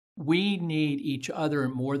We need each other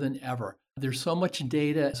more than ever. There's so much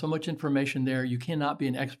data, so much information there. You cannot be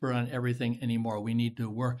an expert on everything anymore. We need to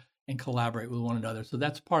work and collaborate with one another. So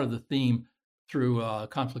that's part of the theme through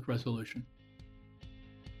conflict resolution.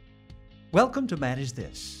 Welcome to Manage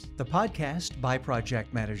This, the podcast by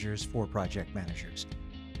project managers for project managers.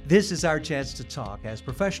 This is our chance to talk as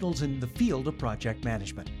professionals in the field of project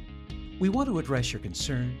management. We want to address your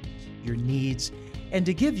concerns, your needs, and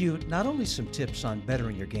to give you not only some tips on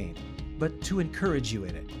bettering your game, but to encourage you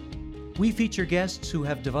in it. We feature guests who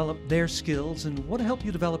have developed their skills and want to help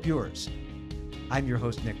you develop yours. I'm your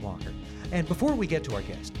host, Nick Walker. And before we get to our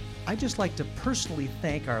guest, I'd just like to personally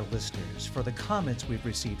thank our listeners for the comments we've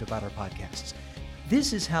received about our podcasts.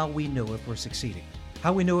 This is how we know if we're succeeding,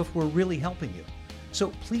 how we know if we're really helping you.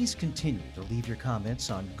 So please continue to leave your comments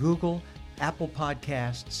on Google, Apple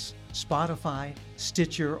Podcasts, Spotify,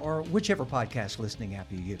 Stitcher, or whichever podcast listening app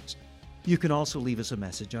you use. You can also leave us a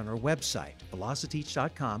message on our website,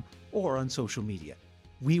 velociteach.com, or on social media.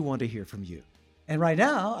 We want to hear from you. And right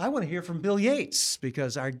now, I want to hear from Bill Yates,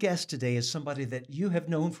 because our guest today is somebody that you have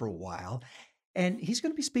known for a while, and he's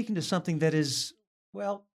going to be speaking to something that is,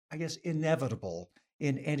 well, I guess inevitable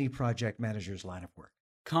in any project manager's line of work.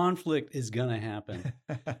 Conflict is going to happen.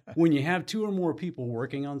 When you have two or more people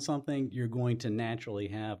working on something, you're going to naturally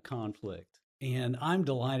have conflict. And I'm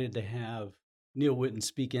delighted to have Neil Witten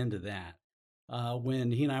speak into that.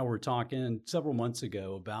 When he and I were talking several months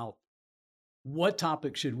ago about what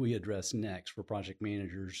topic should we address next for project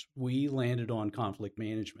managers, we landed on conflict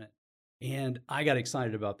management. And I got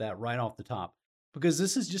excited about that right off the top, because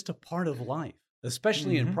this is just a part of life,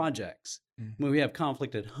 especially in projects. When we have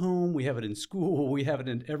conflict at home, we have it in school, we have it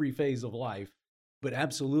in every phase of life, but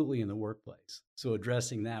absolutely in the workplace. So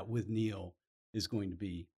addressing that with Neil is going to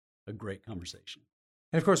be a great conversation.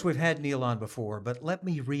 And of course, we've had Neil on before, but let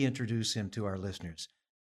me reintroduce him to our listeners.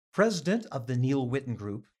 President of the Neil Witten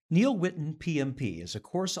Group, Neil Witten, PMP, is a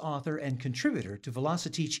course author and contributor to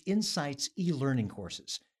VelociTeach Insights e-learning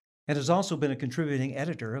courses, and has also been a contributing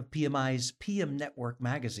editor of PMI's PM Network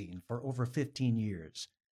magazine for over 15 years.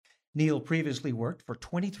 Neil previously worked for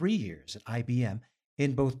 23 years at IBM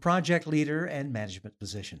in both project leader and management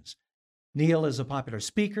positions. Neil is a popular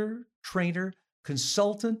speaker, trainer,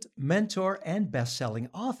 consultant, mentor, and best-selling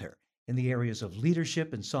author in the areas of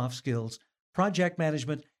leadership and soft skills, project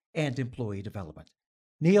management, and employee development.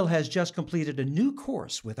 Neil has just completed a new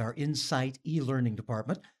course with our Insight e-learning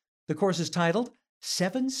department. The course is titled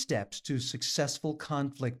 7 Steps to Successful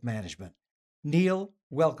Conflict Management. Neil,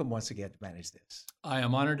 welcome once again to Manage This. I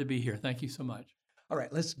am honored to be here. Thank you so much. All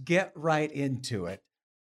right, let's get right into it.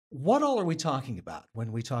 What all are we talking about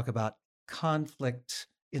when we talk about conflict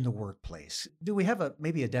in the workplace? Do we have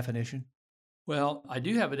maybe a definition? Well, I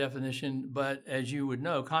do have a definition, but as you would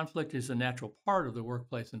know, conflict is a natural part of the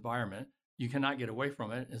workplace environment. You cannot get away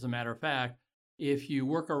from it. As a matter of fact, if you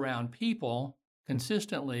work around people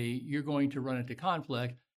consistently, you're going to run into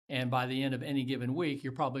conflict. And by the end of any given week,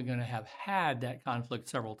 you're probably going to have had that conflict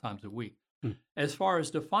several times a week. As far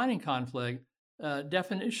as defining conflict,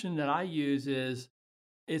 definition that I use is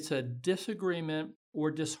it's a disagreement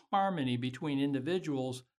or disharmony between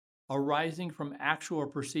individuals arising from actual or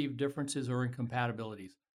perceived differences or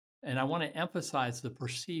incompatibilities. And I want to emphasize the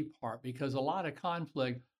perceived part, because a lot of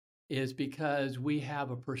conflict is because we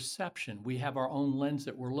have a perception. We have our own lens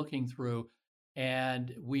that we're looking through,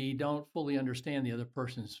 and we don't fully understand the other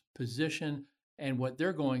person's position and what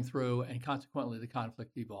they're going through, and consequently the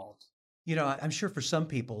conflict evolves. You know, I'm sure for some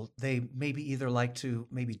people, they maybe either like to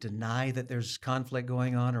maybe deny that there's conflict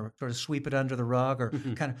going on, or sort of sweep it under the rug, or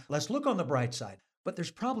kind of, let's look on the bright side. But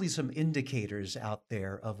there's probably some indicators out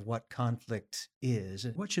there of what conflict is.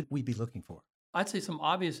 And what should we be looking for? I'd say some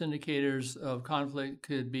obvious indicators of conflict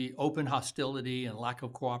could be open hostility and lack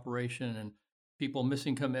of cooperation and people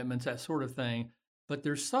missing commitments, that sort of thing. But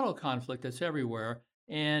there's subtle conflict that's everywhere,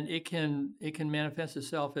 and it can manifest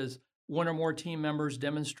itself as one or more team members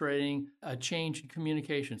demonstrating a change in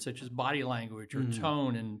communication, such as body language or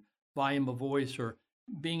tone and volume of voice, or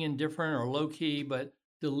being indifferent or low key, but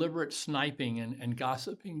deliberate sniping and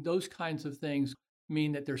gossiping. Those kinds of things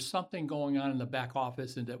mean that there's something going on in the back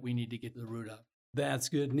office and that we need to get to the root of. That's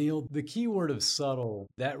good, Neil. The key word of subtle,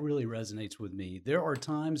 that really resonates with me. There are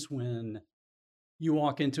times when you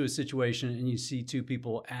walk into a situation and you see two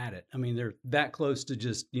people at it. I mean, they're that close to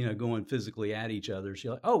just, going physically at each other. So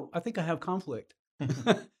you're like, oh, I think I have conflict.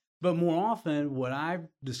 But more often, what I've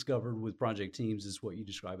discovered with project teams is what you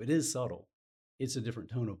describe. It is subtle. It's a different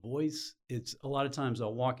tone of voice. It's a lot of times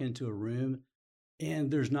I'll walk into a room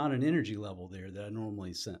and there's not an energy level there that I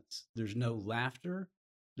normally sense. There's no laughter.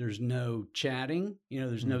 There's no chatting.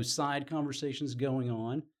 There's no side conversations going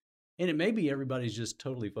on. And it may be everybody's just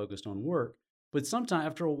totally focused on work, but sometime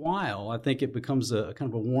after a while, I think it becomes a kind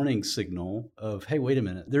of a warning signal of, hey, wait a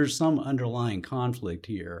minute, there's some underlying conflict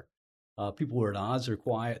here. People are at odds, they're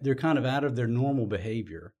quiet, they're kind of out of their normal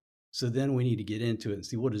behavior. So then we need to get into it and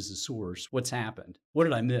see, what is the source? What's happened? What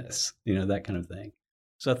did I miss? That kind of thing.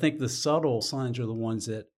 So I think the subtle signs are the ones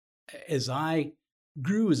that, as I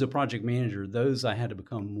grew as a project manager, those I had to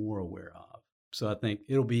become more aware of. So I think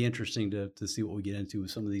it'll be interesting to see what we get into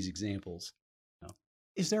with some of these examples.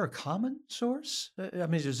 Is there a common source? I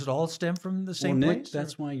mean, does it all stem from the same Nick, place?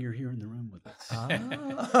 that's why you're here in the room with us.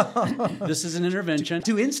 Ah. This is an intervention.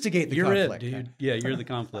 To instigate the you're conflict. It, dude. Yeah, you're the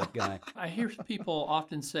conflict guy. I hear people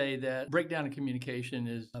often say that breakdown in communication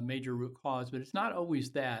is a major root cause, but it's not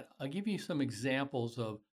always that. I'll give you some examples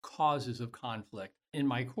of causes of conflict. In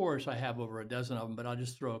my course, I have over a dozen of them, but I'll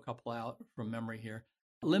just throw a couple out from memory here.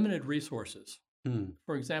 Limited resources.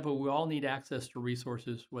 For example, we all need access to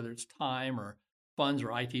resources, whether it's time or funds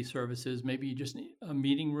or IT services. Maybe you just need a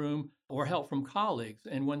meeting room or help from colleagues.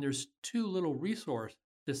 And when there's too little resource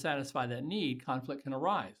to satisfy that need, conflict can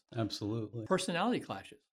arise. Absolutely. Personality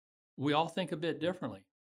clashes. We all think a bit differently.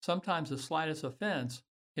 Sometimes the slightest offense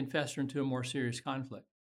can fester into a more serious conflict.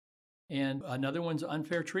 And another one's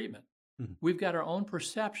unfair treatment. We've got our own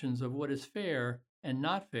perceptions of what is fair and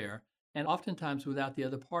not fair, and oftentimes without the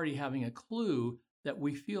other party having a clue that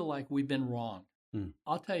we feel like we've been wronged.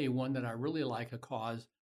 I'll tell you one that I really like a cause,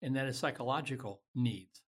 and that is psychological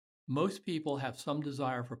needs. Most people have some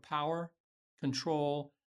desire for power,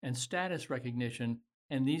 control, and status recognition,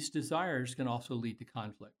 and these desires can also lead to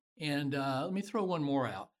conflict. And let me throw one more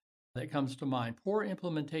out that comes to mind. Poor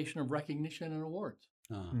implementation of recognition and awards.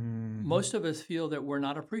 Most of us feel that we're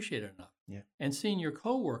not appreciated enough. Yeah. And seeing your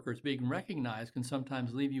coworkers being recognized can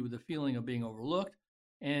sometimes leave you with a feeling of being overlooked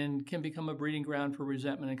and can become a breeding ground for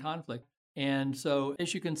resentment and conflict. And so,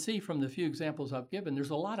 as you can see from the few examples I've given,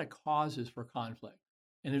 there's a lot of causes for conflict.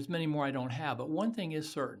 And there's many more I don't have. But one thing is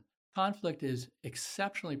certain. Conflict is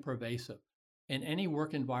exceptionally pervasive in any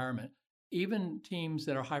work environment. Even teams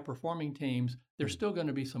that are high-performing teams, there's still going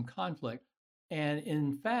to be some conflict. And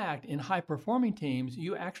in fact, in high-performing teams,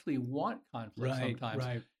 you actually want conflict sometimes.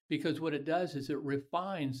 Right. Because what it does is it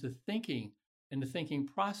refines the thinking and the thinking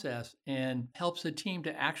process and helps the team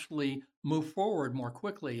to actually move forward more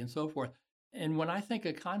quickly and so forth. And when I think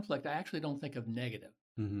of conflict, I actually don't think of negative.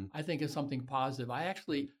 I think of something positive.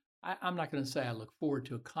 I'm not going to say I look forward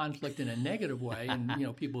to a conflict in a negative way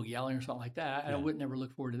and people yelling or something like that. I would never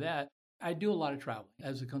look forward to that. I do a lot of traveling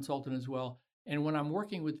as a consultant as well. And when I'm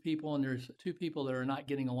working with people and there's two people that are not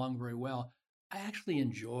getting along very well, I actually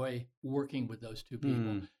enjoy working with those two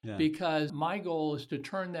people because my goal is to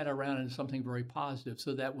turn that around into something very positive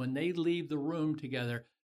so that when they leave the room together,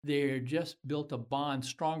 they're just built a bond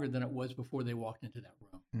stronger than it was before they walked into that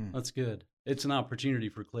room. That's good. It's an opportunity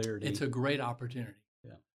for clarity. It's a great opportunity.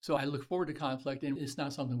 Yeah. So I look forward to conflict, and it's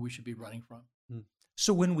not something we should be running from.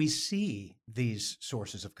 So when we see these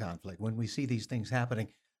sources of conflict, when we see these things happening,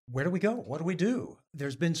 where do we go? What do we do?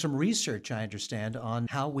 There's been some research, I understand, on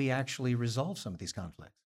how we actually resolve some of these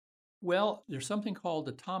conflicts. Well, there's something called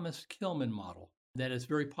the Thomas Kilmann model that is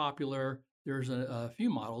very popular. There's a few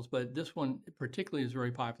models, but this one particularly is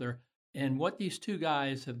very popular. And what these two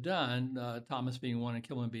guys have done, Thomas being one and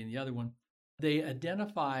Kilmann being the other one, they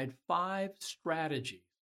identified 5 strategies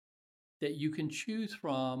that you can choose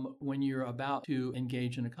from when you're about to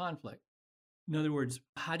engage in a conflict. In other words,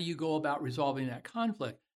 how do you go about resolving that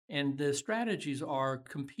conflict? And the strategies are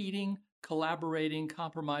competing, collaborating,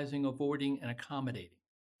 compromising, avoiding, and accommodating.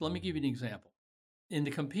 So let me give you an example. In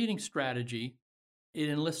the competing strategy, it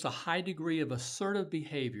enlists a high degree of assertive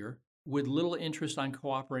behavior with little interest on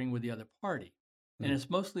cooperating with the other party. And it's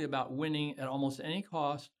mostly about winning at almost any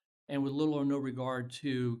cost and with little or no regard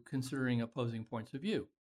to considering opposing points of view.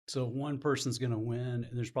 So one person's going to win, and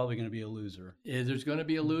there's probably going to be a loser. There's going to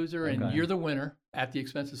be a loser, and you're the winner at the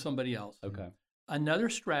expense of somebody else. Okay. Another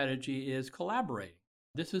strategy is collaborating.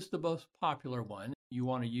 This is the most popular one. You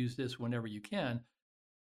want to use this whenever you can.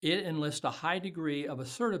 It enlists a high degree of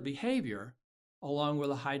assertive behavior along with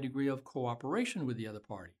a high degree of cooperation with the other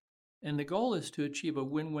party. And the goal is to achieve a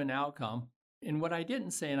win-win outcome. And what I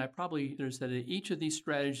didn't say, and I probably there's that each of these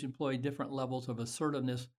strategies employ different levels of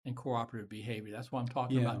assertiveness and cooperative behavior. That's why I'm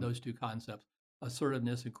talking about those two concepts,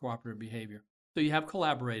 assertiveness and cooperative behavior. So you have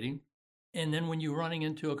collaborating. And then when you're running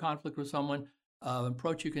into a conflict with someone, an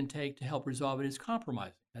approach you can take to help resolve it is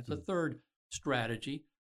compromising. That's a third strategy.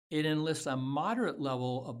 It enlists a moderate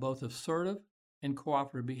level of both assertive and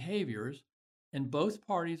cooperative behaviors, and both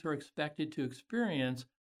parties are expected to experience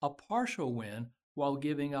a partial win while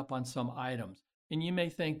giving up on some items. And you may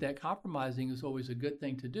think that compromising is always a good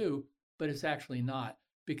thing to do, but it's actually not,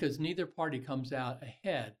 because neither party comes out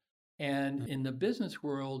ahead. And in the business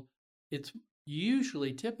world, it's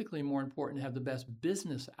typically more important to have the best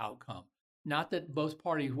business outcome. Not that both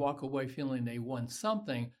parties walk away feeling they won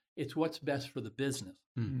something, it's what's best for the business.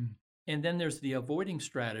 Mm. And then there's the avoiding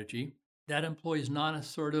strategy that employs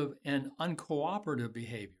non-assertive and uncooperative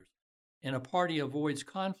behaviors. And a party avoids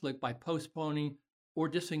conflict by postponing or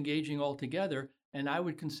disengaging altogether. And I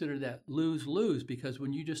would consider that lose-lose, because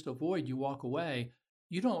when you just avoid, you walk away,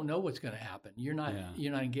 you don't know what's going to happen. You're not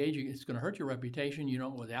engaging. It's going to hurt your reputation. You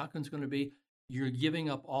don't know what the outcome's going to be. You're giving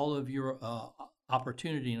up all of your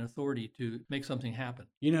opportunity and authority to make something happen.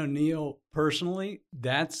 You know, Neil, personally,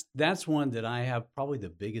 that's one that I have probably the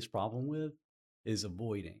biggest problem with, is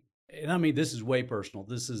avoiding. And I mean, this is way personal.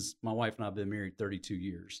 My wife and I have been married 32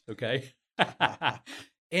 years, okay?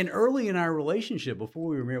 And early in our relationship, before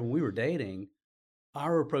we were married, when we were dating,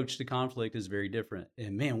 our approach to conflict is very different.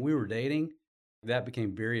 And man, we were dating, that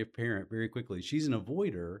became very apparent very quickly. She's an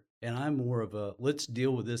avoider, and I'm more of a, let's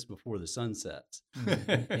deal with this before the sun sets.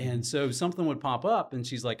 And so something would pop up, and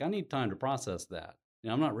she's like, I need time to process that.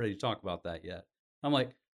 I'm not ready to talk about that yet. I'm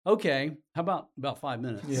like, okay, how about 5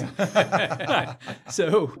 minutes? Yeah.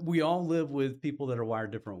 So we all live with people that are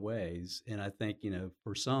wired different ways. And I think,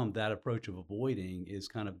 for some, that approach of avoiding is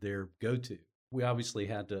kind of their go-to. We obviously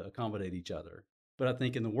had to accommodate each other. But I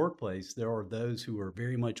think in the workplace, there are those who are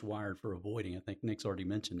very much wired for avoiding. I think Nick's already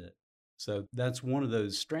mentioned it. So that's one of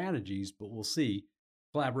those strategies, but we'll see.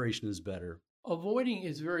 Collaboration is better. Avoiding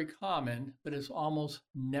is very common, but it's almost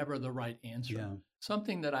never the right answer. Yeah.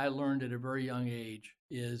 Something that I learned at a very young age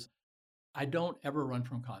is I don't ever run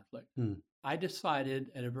from conflict. I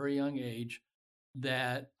decided at a very young age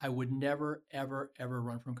that I would never, ever, ever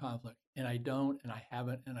run from conflict. And I don't, and I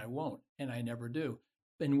haven't, and I won't, and I never do.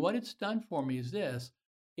 And what it's done for me is this: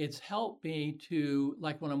 it's helped me to,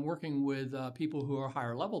 like when I'm working with people who are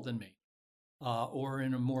higher level than me or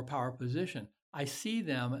in a more power position, I see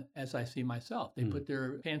them as I see myself. They put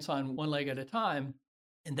their pants on one leg at a time,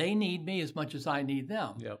 and they need me as much as I need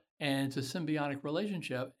them. Yep. And it's a symbiotic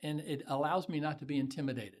relationship, and it allows me not to be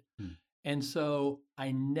intimidated. And so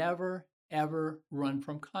I never, ever run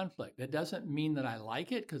from conflict. That doesn't mean that I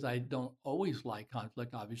like it, because I don't always like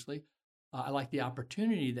conflict, obviously. I like the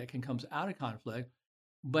opportunity that can come out of conflict,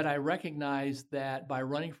 but I recognize that by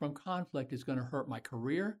running from conflict, it's going to hurt my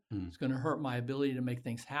career. It's going to hurt my ability to make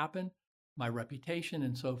things happen, my reputation,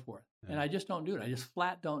 and so forth. Yeah. And I just don't do it. I just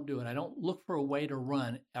flat don't do it. I don't look for a way to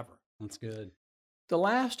run ever. That's good. The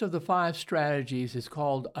last of the 5 strategies is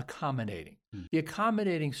called accommodating. The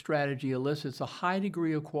accommodating strategy elicits a high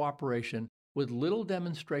degree of cooperation with little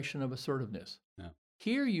demonstration of assertiveness. Yeah.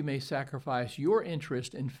 Here, you may sacrifice your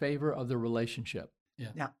interest in favor of the relationship. Yeah.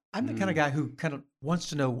 Now, I'm the kind of guy who kind of wants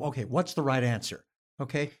to know, okay, what's the right answer?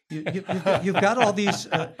 Okay, you've got all these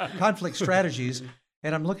conflict strategies,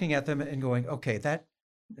 and I'm looking at them and going, okay,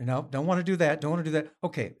 don't want to do that, don't want to do that.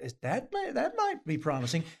 Okay, that might be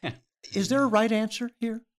promising. Is there a right answer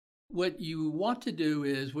here? What you want to do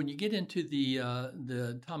is, when you get into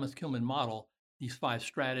the Thomas Kilmann model, these 5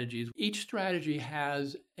 strategies, each strategy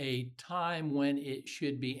has a time when it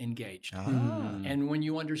should be engaged. And when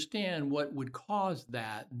you understand what would cause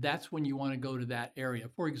that, that's when you want to go to that area.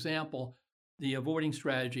 For example, the avoiding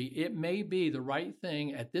strategy, it may be the right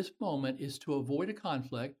thing at this moment is to avoid a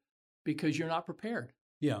conflict because you're not prepared.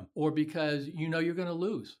 Yeah. Or because you know you're going to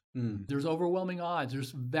lose. There's overwhelming odds.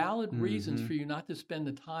 There's valid reasons for you not to spend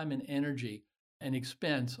the time and energy and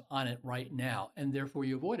expense on it right now, and therefore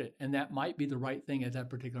you avoid it. And that might be the right thing at that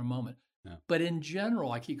particular moment. Yeah. But in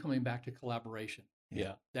general, I keep coming back to collaboration.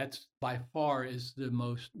 Yeah. That's by far is the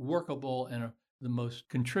most workable and the most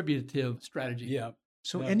contributive strategy. Yeah.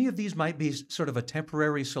 So any of these might be sort of a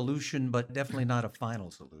temporary solution, but definitely not a final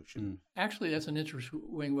solution. Actually, that's an interesting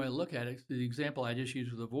way to look at it. The example I just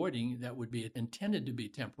used with avoiding, that would be intended to be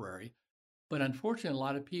temporary. But unfortunately, a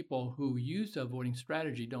lot of people who use the avoiding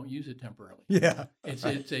strategy don't use it temporarily. Yeah. It's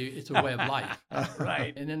a way of life.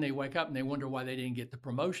 Right. And then they wake up and they wonder why they didn't get the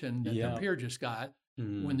promotion that their peer just got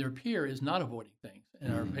when their peer is not avoiding things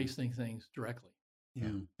and are facing things directly.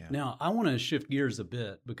 Yeah. Now, I want to shift gears a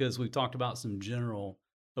bit because we've talked about some general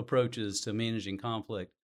approaches to managing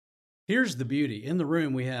conflict. Here's the beauty. In the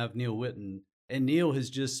room, we have Neil Witten, and Neil has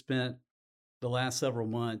just spent the last several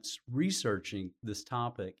months researching this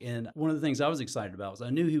topic. And one of the things I was excited about was I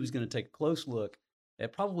knew he was going to take a close look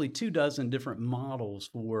at probably 24 different models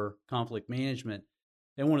for conflict management.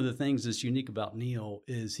 And one of the things that's unique about Neil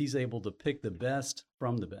is he's able to pick the best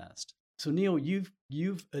from the best. So Neil,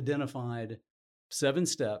 you've identified 7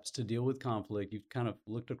 steps to deal with conflict. You've kind of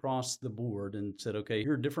looked across the board and said, okay,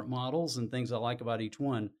 here are different models and things I like about each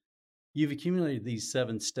one. You've accumulated these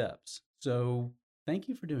 7 steps. So thank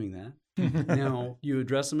you for doing that. Now, you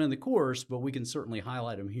address them in the course, but we can certainly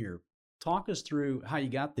highlight them here. Talk us through how you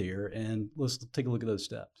got there, and let's take a look at those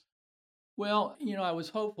steps. Well, I was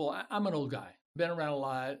hopeful. I'm an old guy. Been around a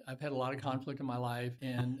lot. I've had a lot of conflict in my life,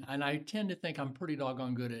 and I tend to think I'm pretty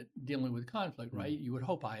doggone good at dealing with conflict, right? You would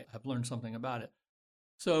hope I've learned something about it.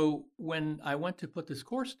 So when I went to put this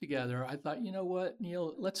course together, I thought, you know what,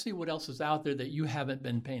 Neil, let's see what else is out there that you haven't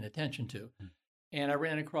been paying attention to. And I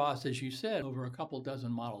ran across, as you said, over a couple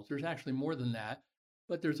dozen models. There's actually more than that,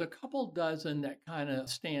 but there's a couple dozen that kind of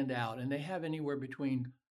stand out, and they have anywhere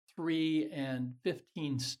between 3 and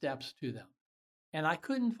 15 steps to them. And I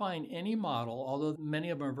couldn't find any model, although many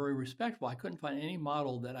of them are very respectful, I couldn't find any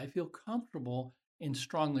model that I feel comfortable in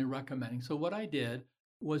strongly recommending. So what I did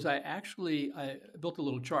was I built a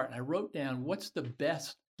little chart and I wrote down what's the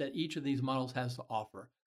best that each of these models has to offer.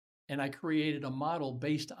 And I created a model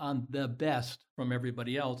based on the best from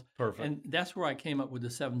everybody else. Perfect. And that's where I came up with the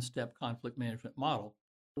 7-step conflict management model.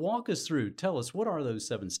 Walk us through. Tell us, what are those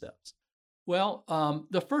 7 steps? Well,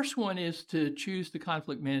 the first one is to choose the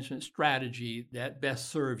conflict management strategy that best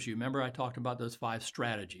serves you. Remember, I talked about those 5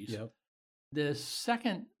 strategies. Yep. The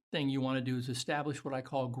second thing you want to do is establish what I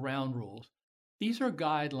call ground rules. These are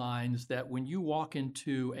guidelines that when you walk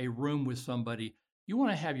into a room with somebody, you want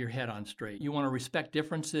to have your head on straight. You want to respect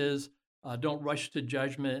differences. Don't rush to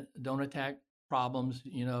judgment. Don't attack problems.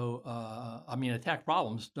 Attack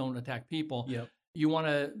problems. Don't attack people. Yep. You want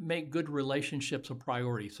to make good relationships a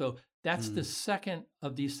priority. So that's the second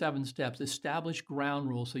of these 7 steps. Establish ground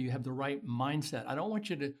rules so you have the right mindset. I don't want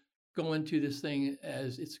you to go into this thing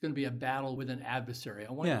as it's going to be a battle with an adversary.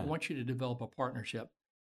 I want you to develop a partnership.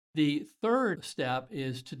 The third step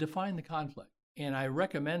is to define the conflict. And I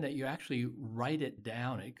recommend that you actually write it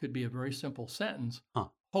down. It could be a very simple sentence,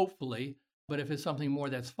 hopefully, but if it's something more,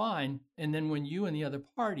 that's fine. And then when you and the other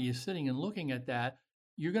party is sitting and looking at that,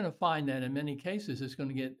 you're going to find that in many cases it's going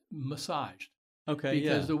to get massaged. Okay.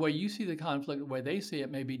 Because the way you see the conflict, the way they see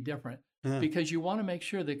it may be different. Because you want to make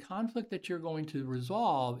sure the conflict that you're going to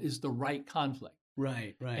resolve is the right conflict.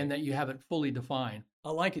 Right. And that you have it fully defined. I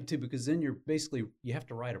like it too, because then you have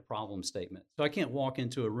to write a problem statement. So I can't walk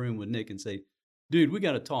into a room with Nick and say, dude, we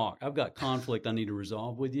got to talk. I've got conflict I need to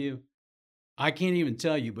resolve with you. I can't even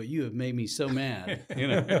tell you, but you have made me so mad.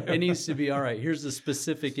 It needs to be, all right, here's the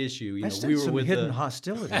specific issue. We were with hidden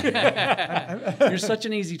hostility. You're such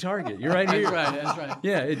an easy target. You're right here. That's right.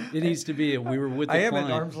 Yeah, it needs to be, we were with the client. I am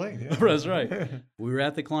at arm's length. Yeah. That's right. We were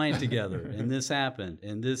at the client together, and this happened.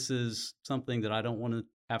 And this is something that I don't want to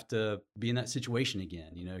have to be in that situation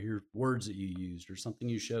again. Here are words that you used or something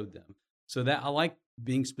you showed them. So that I like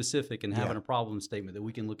being specific and having a problem statement that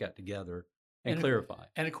we can look at together and clarify.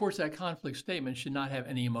 And of course, that conflict statement should not have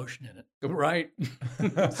any emotion in it. Right.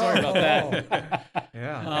 Sorry about that.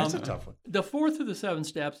 Yeah, that's a tough one. The fourth of the 7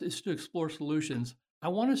 steps is to explore solutions. I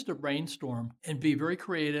want us to brainstorm and be very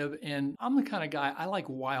creative. And I'm the kind of guy, I like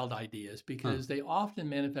wild ideas because they often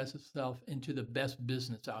manifest itself into the best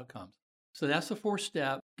business outcomes. So that's the 4th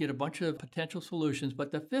step, get a bunch of potential solutions.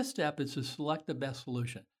 But the 5th step is to select the best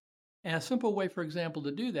solution. And a simple way, for example,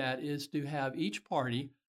 to do that is to have each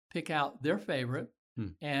party pick out their favorite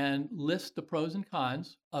and list the pros and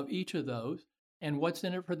cons of each of those and what's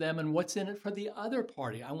in it for them and what's in it for the other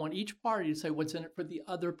party. I want each party to say what's in it for the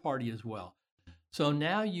other party as well. So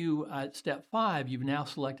now at step 5, you've now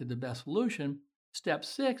selected the best solution. Step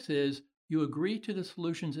 6 is you agree to the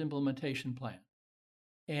solution's implementation plan.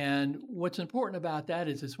 And what's important about that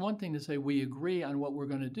is it's one thing to say we agree on what we're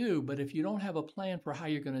going to do, but if you don't have a plan for how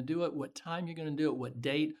you're going to do it, what time you're going to do it, what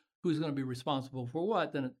date, who's going to be responsible for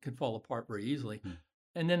what, then it could fall apart very easily.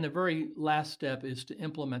 And then the very last step is to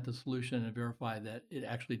implement the solution and verify that it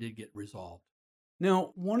actually did get resolved.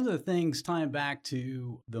 Now, one of the things tying back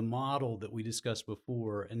to the model that we discussed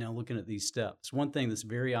before and now looking at these steps, one thing that's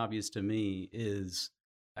very obvious to me is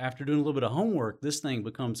after doing a little bit of homework, this thing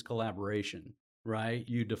becomes collaboration, right?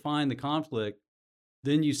 You define the conflict,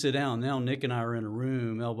 then you sit down. Now Nick and I are in a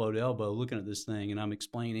room, elbow to elbow, looking at this thing, and I'm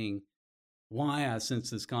explaining why I sense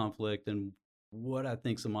this conflict and what I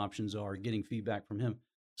think some options are, getting feedback from him.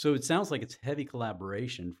 So it sounds like it's heavy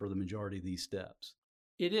collaboration for the majority of these steps.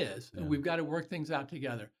 It is. Yeah. And we've got to work things out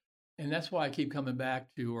together. And that's why I keep coming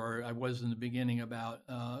back to, or I was in the beginning about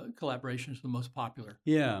collaboration is the most popular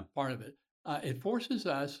part of it. It forces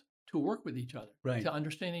us to work with each other, to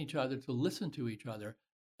understand each other, to listen to each other,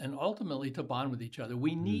 and ultimately to bond with each other.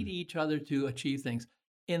 We need each other to achieve things.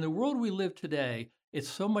 In the world we live today, it's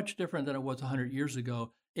so much different than it was 100 years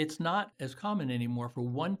ago. It's not as common anymore for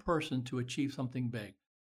one person to achieve something big.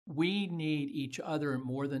 We need each other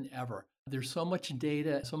more than ever. There's so much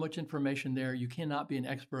data, so much information there. You cannot be an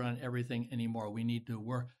expert on everything anymore. We need to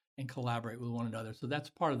work and collaborate with one another. So that's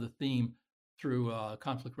part of the theme through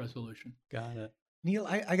conflict resolution. Got it. Neil,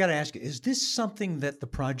 I got to ask you, is this something that the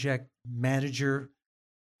project manager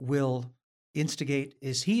will instigate?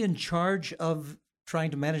 Is he in charge of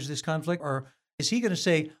trying to manage this conflict? Or is he going to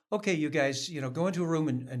say, okay, you guys, go into a room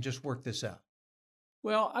and just work this out?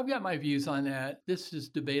 Well, I've got my views on that. This is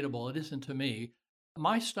debatable. It isn't to me.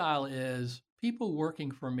 My style is people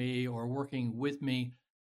working for me or working with me,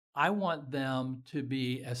 I want them to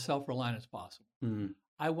be as self-reliant as possible. Mm.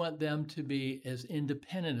 I want them to be as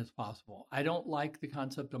independent as possible. I don't like the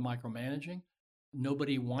concept of micromanaging.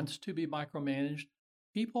 Nobody wants to be micromanaged.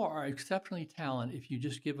 People are exceptionally talented if you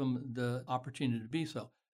just give them the opportunity to be so.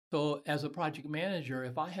 So as a project manager,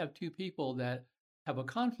 if I have two people that have a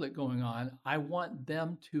conflict going on, I want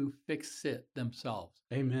them to fix it themselves.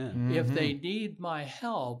 Amen. If they need my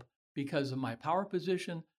help because of my power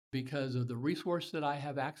position, because of the resource that I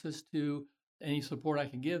have access to, any support I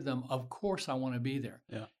can give them, of course I want to be there.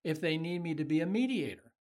 Yeah. If they need me to be a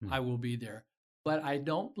mediator, I will be there. But I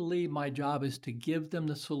don't believe my job is to give them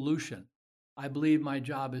the solution. I believe my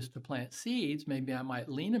job is to plant seeds. Maybe I might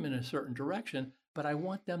lean them in a certain direction, but I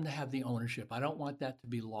want them to have the ownership. I don't want that to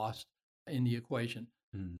be lost in the equation.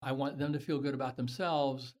 I want them to feel good about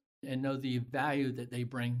themselves and know the value that they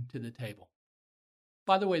bring to the table.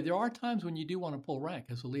 By the way, there are times when you do want to pull rank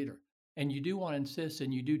as a leader, and you do want to insist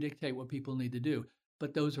and you do dictate what people need to do,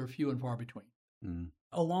 but those are few and far between.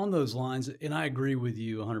 Along those lines, and I agree with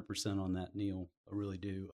you 100% on that, Neil, I really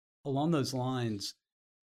do. Along those lines,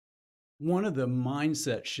 one of the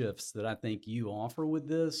mindset shifts that I think you offer with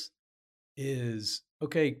this is,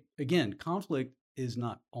 okay, again, conflict is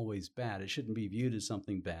not always bad. It shouldn't be viewed as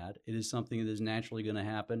something bad. It is something that is naturally going to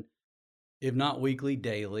happen, if not weekly,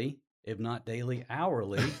 daily, if not daily,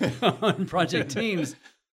 hourly on project teams.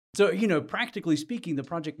 So, practically speaking, the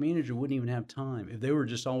project manager wouldn't even have time. If they were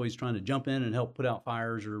just always trying to jump in and help put out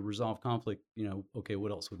fires or resolve conflict, okay,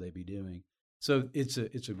 what else would they be doing? So it's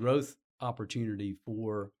a growth opportunity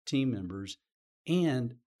for team members.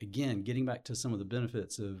 And again, getting back to some of the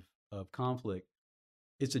benefits of conflict,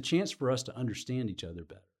 it's a chance for us to understand each other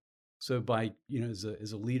better. So by, as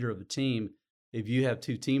a leader of a team, if you have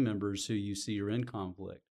two team members who you see are in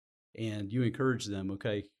conflict and you encourage them,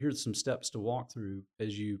 okay, here's some steps to walk through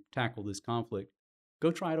as you tackle this conflict,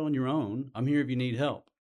 go try it on your own. I'm here if you need help.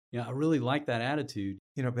 I really like that attitude.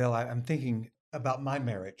 Bill, I'm thinking about my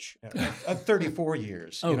marriage of 34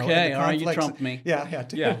 years. Okay, all right, you trumped me. Yeah.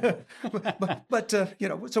 but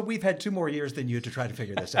so we've had 2 more years than you to try to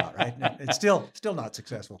figure this out, right? It's still not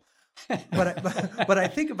successful. But I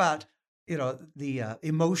think about the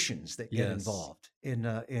emotions that get involved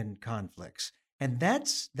in conflicts, and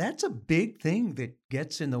that's a big thing that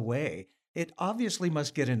gets in the way. It obviously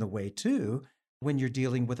must get in the way too when you're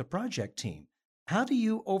dealing with a project team. How do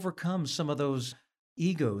you overcome some of those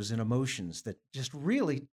egos and emotions that just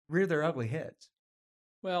really rear their ugly heads?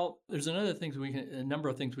 Well, there's a number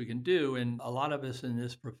of things we can do, and a lot of us in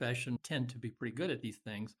this profession tend to be pretty good at these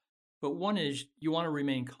things. But one is you want to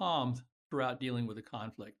remain calm throughout dealing with a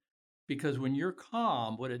conflict, because when you're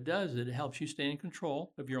calm, what it does is it helps you stay in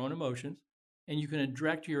control of your own emotions, and you can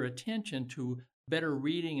direct your attention to better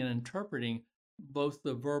reading and interpreting both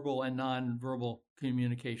the verbal and nonverbal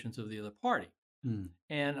communications of the other party.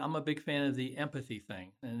 And I'm a big fan of the empathy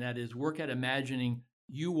thing, and that is work at imagining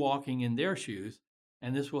you walking in their shoes,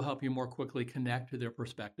 and this will help you more quickly connect to their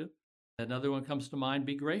perspective. Another one comes to mind: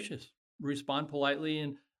 be gracious, respond politely,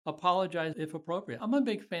 and apologize if appropriate. I'm a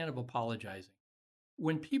big fan of apologizing.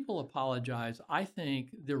 When people apologize, I think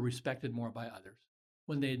they're respected more by others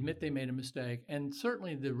when they admit they made a mistake, and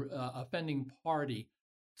certainly the offending party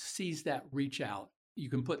sees that reach out. You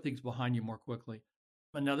can put things behind you more quickly.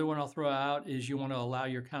 Another one I'll throw out is you want to allow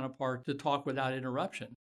your counterpart to talk without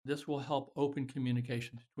interruption. This will help open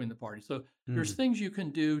communication between the parties. So there's things you can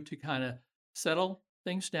do to kind of settle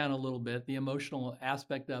things down a little bit, the emotional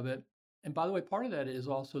aspect of it. And by the way, part of that is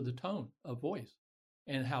also the tone of voice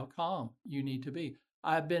and how calm you need to be.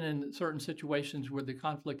 I've been in certain situations where the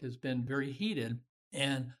conflict has been very heated,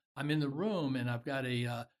 and I'm in the room and I've got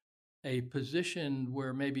a position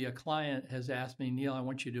where maybe a client has asked me, Neil, I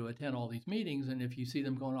want you to attend all these meetings, and if you see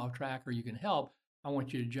them going off track or you can help, I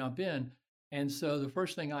want you to jump in. And so the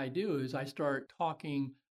first thing I do is I start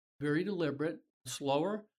talking very deliberate,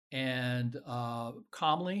 slower, and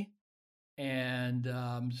calmly, and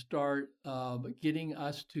start getting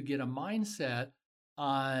us to get a mindset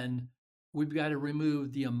on we've got to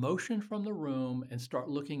remove the emotion from the room and start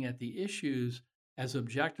looking at the issues as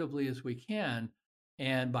objectively as we can.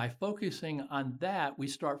 And by focusing on that, we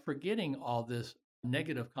start forgetting all this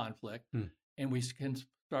negative conflict and we can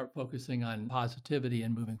start focusing on positivity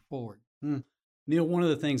and moving forward. Neil, one of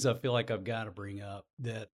the things I feel like I've got to bring up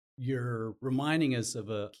that you're reminding us of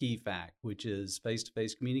a key fact, which is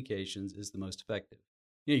face-to-face communications is the most effective.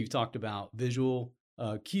 You've talked about visual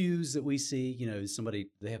cues that we see, somebody,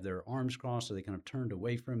 they have their arms crossed or they kind of turned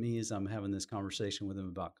away from me as I'm having this conversation with them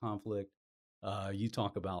about conflict. You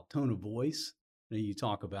talk about tone of voice. You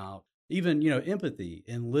talk about even, empathy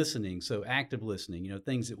and listening. So active listening,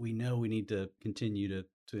 things that we know we need to continue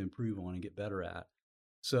to improve on and get better at.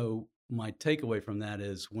 So my takeaway from that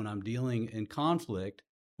is when I'm dealing in conflict,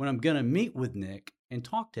 when I'm going to meet with Nick and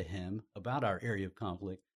talk to him about our area of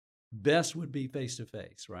conflict, best would be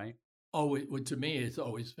face-to-face, right? Oh, to me, it's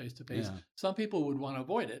always face-to-face. Yeah. Some people would want to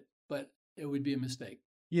avoid it, but it would be a mistake.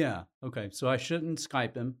 Yeah. Okay. So I shouldn't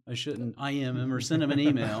Skype him. I shouldn't IM him or send him an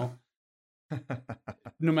email.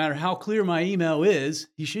 No matter how clear my email is,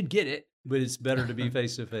 he should get it. But it's better to be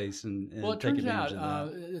face-to-face and well, it take turns advantage out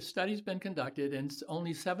of that. A study's been conducted, and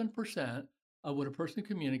only 7% of what a person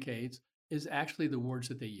communicates is actually the words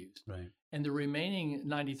that they use. Right. And the remaining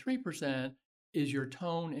 93% is your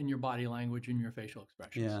tone and your body language and your facial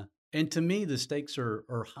expressions. Yeah. And to me, the stakes are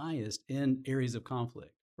highest in areas of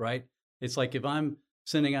conflict, right? It's like if I'm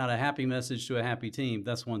sending out a happy message to a happy team,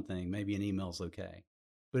 that's one thing. Maybe an email's okay.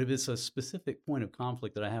 But if it's a specific point of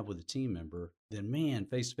conflict that I have with a team member, then man,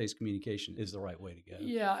 face-to-face communication is the right way to go.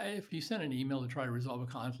 Yeah, if you send an email to try to resolve a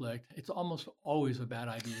conflict, it's almost always a bad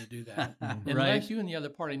idea to do that. Right. Unless you and the other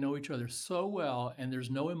party know each other so well and there's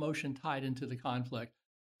no emotion tied into the conflict,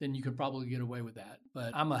 then you could probably get away with that.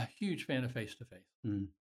 But I'm a huge fan of face-to-face. Mm.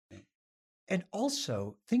 And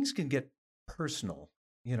also, things can get personal.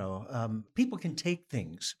 People can take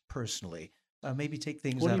things personally. Maybe take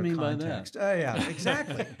things out of context. Yeah,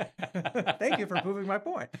 exactly. Thank you for proving my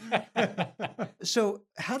point. So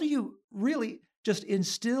how do you really just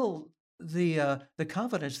instill the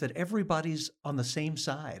confidence that everybody's on the same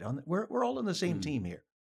side? We're all on the same team here.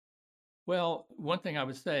 Well, one thing I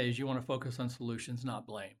would say is you want to focus on solutions, not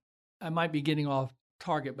blame. I might be getting off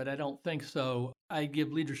target, but I don't think so. I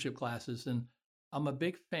give leadership classes, and I'm a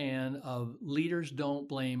big fan of leaders don't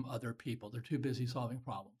blame other people. They're too busy solving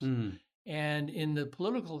problems. Mm. And in the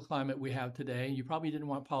political climate we have today, you probably didn't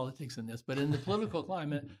want politics in this, but in the political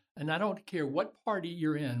climate, and I don't care what party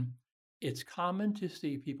you're in, it's common to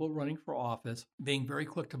see people running for office being very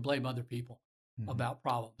quick to blame other people about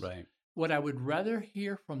problems. Right. What I would rather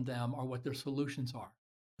hear from them are what their solutions are.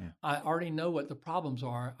 Yeah. I already know what the problems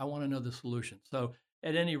are. I want to know the solutions. So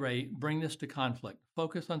at any rate, bring this to conflict.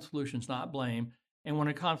 Focus on solutions, not blame. And when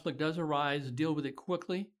a conflict does arise, deal with it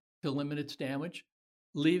quickly to limit its damage.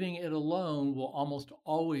 Leaving it alone will almost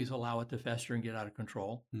always allow it to fester and get out of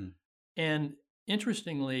control. And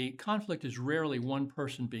interestingly, conflict is rarely one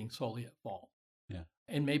person being solely at fault. Yeah.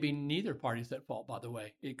 And maybe neither party's at fault, by the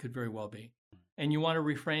way. It could very well be. And you want to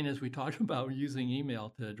refrain, as we talked about, using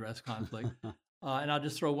email to address conflict. And I'll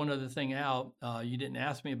just throw one other thing out. You didn't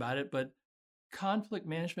ask me about it, but conflict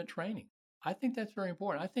management training. I think that's very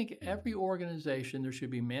important. I think every organization, there should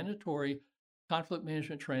be mandatory conflict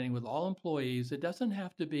management training with all employees. It doesn't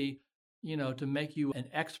have to be, to make you an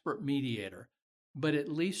expert mediator, but at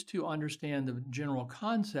least to understand the general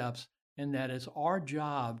concepts, and that it's our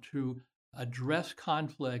job to address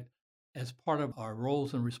conflict as part of our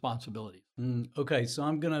roles and responsibilities. Okay, so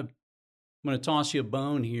I'm gonna toss you a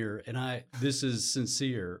bone here, and this is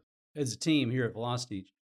sincere. As a team here at Velocity,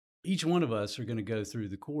 each one of us are going to go through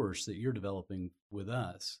the course that you're developing with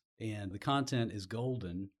us, and the content is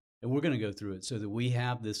golden. And we're going to go through it so that we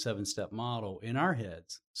have this 7-step model in our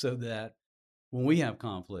heads so that when we have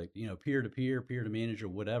conflict, peer to peer, peer to manager,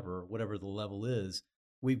 whatever the level is,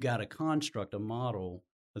 we've got a construct, a model,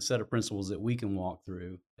 a set of principles that we can walk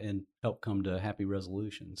through and help come to a happy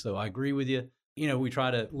resolution. So I agree with you.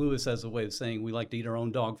 Lewis has a way of saying we like to eat our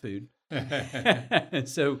own dog food. And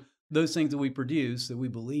so those things that we produce that we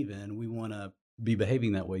believe in, we want to be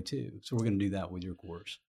behaving that way too. So we're going to do that with your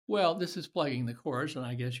course. Well, this is plugging the course, and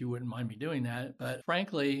I guess you wouldn't mind me doing that. But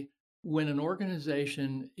frankly, when an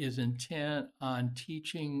organization is intent on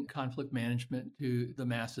teaching conflict management to the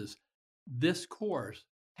masses, this course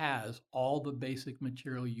has all the basic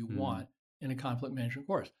material you want in a conflict management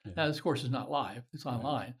course. Yeah. Now, this course is not live, it's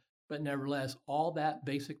online, but nevertheless, all that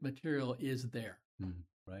basic material is there.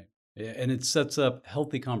 Right. Yeah, and it sets up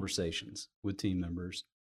healthy conversations with team members.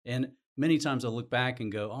 And many times I look back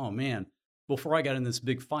and go, oh man, before I got in this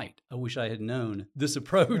big fight, I wish I had known this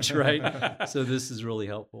approach, right? So this is really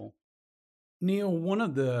helpful. Neil, one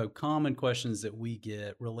of the common questions that we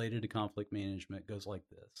get related to conflict management goes like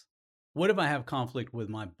this. What if I have conflict with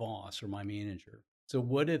my boss or my manager? So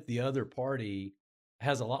what if the other party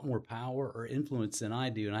has a lot more power or influence than I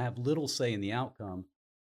do, and I have little say in the outcome?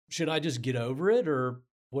 Should I just get over it, or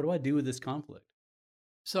what do I do with this conflict?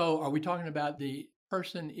 So are we talking about the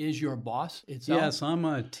person is your boss itself? Yes, I'm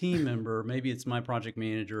a team member. Maybe it's my project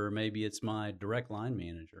manager, or maybe it's my direct line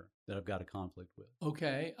manager that I've got a conflict with.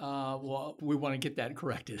 Okay. Well, we want to get that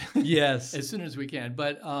corrected. Yes. as soon as we can.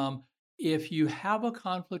 But if you have a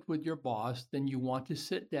conflict with your boss, then you want to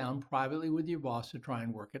sit down privately with your boss to try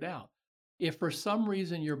and work it out. If for some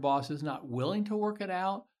reason your boss is not willing to work it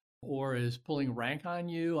out or is pulling rank on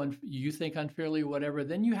you, and you think unfairly, whatever,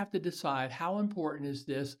 then you have to decide how important is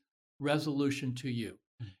this resolution to you.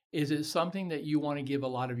 Is it something that you want to give a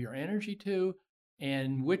lot of your energy to?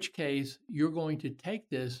 In which case, you're going to take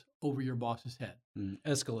this over your boss's head.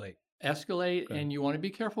 Escalate. Okay. And you want to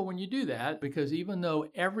be careful when you do that, because even though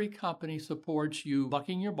every company supports you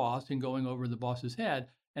bucking your boss and going over the boss's head,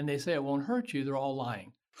 and they say it won't hurt you, they're all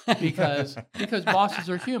lying. because bosses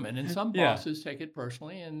are human, and some bosses take it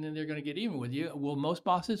personally, and then they're going to get even with you. Will most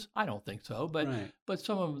bosses? I don't think so, but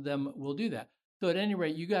some of them will do that. So at any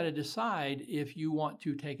rate, you got to decide if you want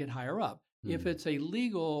to take it higher up. If it's a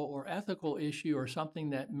legal or ethical issue or something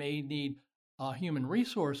that may need a human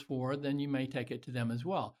resource for, then you may take it to them as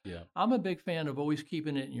well. Yeah. I'm a big fan of always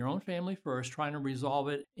keeping it in your own family first, trying to resolve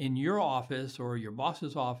it in your office or your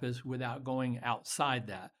boss's office without going outside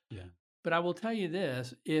that. Yeah. But I will tell you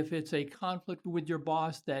this, if it's a conflict with your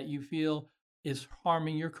boss that you feel is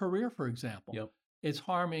harming your career, for example, it's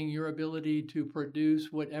harming your ability to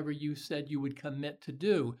produce whatever you said you would commit to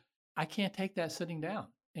do, I can't take that sitting down.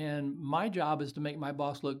 And my job is to make my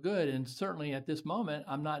boss look good. And certainly at this moment,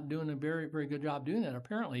 I'm not doing a very, very good job doing that,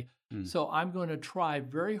 apparently. So I'm going to try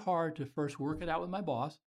very hard to first work it out with my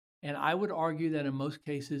boss. And I would argue that in most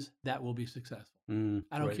cases, that will be successful.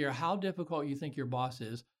 I don't care how difficult you think your boss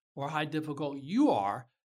is or how difficult you are.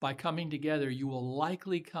 By coming together, you will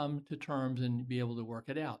likely come to terms and be able to work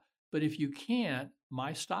it out. But if you can't,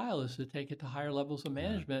 my style is to take it to higher levels of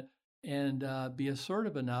management and be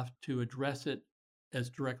assertive enough to address it as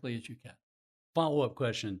directly as you can. Follow-up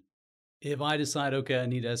question. If I decide, okay, I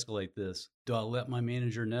need to escalate this, do I let my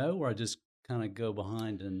manager know, or I just kind of go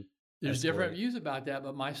behind and There's different views about that,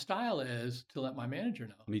 but my style is to let my manager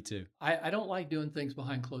know. Me too. I don't like doing things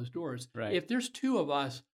behind closed doors. Right. If there's two of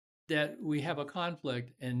us that we have a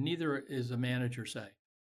conflict and neither is a manager, say,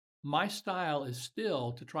 my style is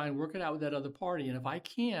still to try and work it out with that other party. And if I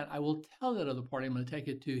can't, I will tell that other party I'm going to take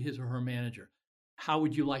it to his or her manager. How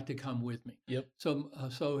would you like to come with me? Yep.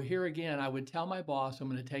 So here again, I would tell my boss I'm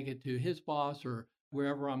going to take it to his boss or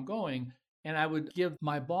wherever I'm going, and I would give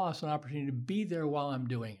my boss an opportunity to be there while I'm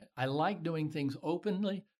doing it. I like doing things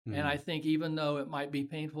openly, and I think even though it might be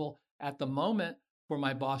painful at the moment for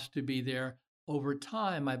my boss to be there, over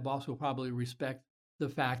time, my boss will probably respect the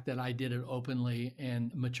fact that I did it openly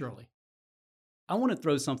and maturely. I want to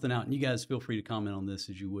throw something out, and you guys feel free to comment on this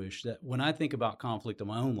as you wish. That when I think about conflict in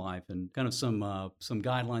my own life and kind of some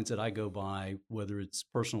guidelines that I go by, whether it's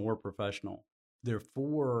personal or professional, there are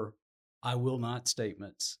 4 I will not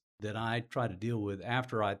statements that I try to deal with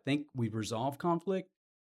after I think we've resolved conflict.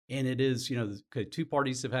 And it is, okay, 2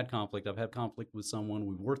 parties have had conflict. I've had conflict with someone.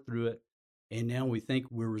 We've worked through it. And now we think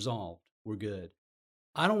we're resolved. We're good.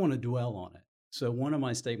 I don't want to dwell on it. So one of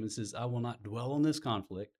my statements is I will not dwell on this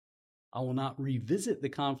conflict. I will not revisit the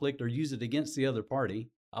conflict or use it against the other party.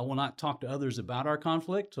 I will not talk to others about our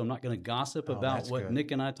conflict. So I'm not going to gossip about what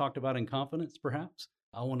Nick and I talked about in confidence, perhaps.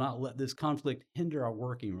 I will not let this conflict hinder our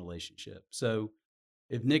working relationship. So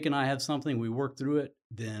if Nick and I have something, we work through it,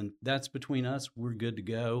 then that's between us. We're good to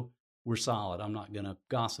go. We're solid. I'm not going to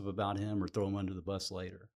gossip about him or throw him under the bus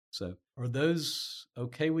later. So are those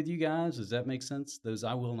okay with you guys? Does that make sense? Those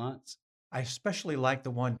I will nots? I especially like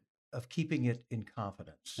the one of keeping it in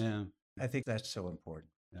confidence. Yeah. I think that's so important.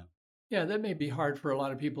 Yeah, that may be hard for a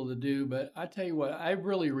lot of people to do, but I tell you what, I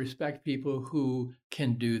really respect people who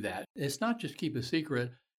can do that. It's not just keep a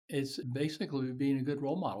secret. It's basically being a good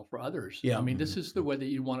role model for others. Yeah. I mean, this is the way that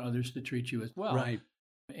you want others to treat you as well. Right.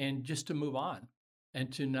 And just to move on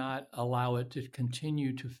and to not allow it to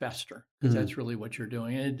continue to fester, because that's really what you're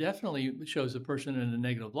doing. And it definitely shows a person in a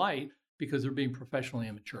negative light because they're being professionally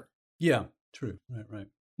immature. Yeah, true. Right.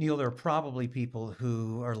 Neil, there are probably people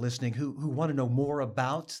who are listening who want to know more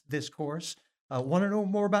about this course, want to know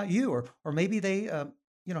more about you, or maybe they have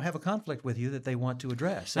a conflict with you that they want to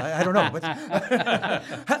address. I don't know. But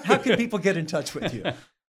how can people get in touch with you?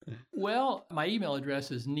 Well, my email address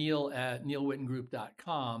is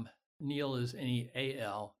neil@neilwittengroup.com. Neil is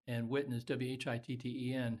Neal, and Witten is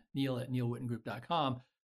Whitten, Neil@neilwittengroup.com.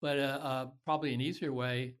 But probably an easier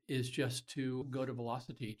way is just to go to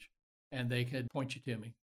VelociTeach, and they could point you to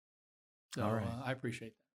me. So All right. I appreciate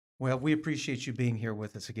that. Well, we appreciate you being here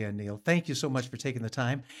with us again, Neil. Thank you so much for taking the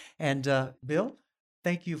time. And Bill,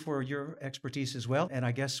 thank you for your expertise as well. And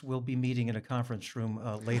I guess we'll be meeting in a conference room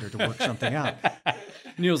later to work something out.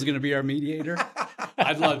 Neil's going to be our mediator.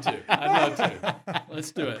 I'd love to.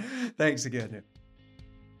 Let's do it. Thanks again, Neil.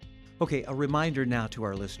 Okay, a reminder now to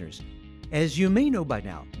our listeners. As you may know by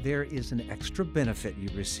now, there is an extra benefit you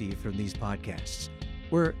receive from these podcasts.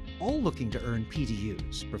 We're all looking to earn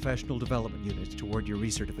PDUs, professional development units, toward your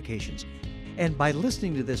recertifications. And by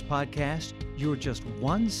listening to this podcast, you're just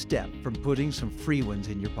one step from putting some free ones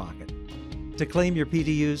in your pocket. To claim your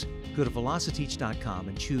PDUs, go to VelociTeach.com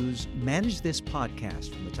and choose Manage This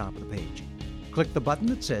Podcast from the top of the page. Click the button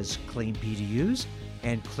that says Claim PDUs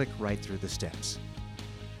and click right through the steps.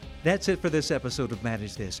 That's it for this episode of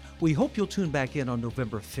Manage This. We hope you'll tune back in on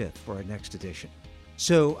November 5th for our next edition.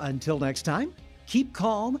 So until next time, keep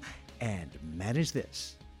calm and manage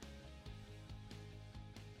this.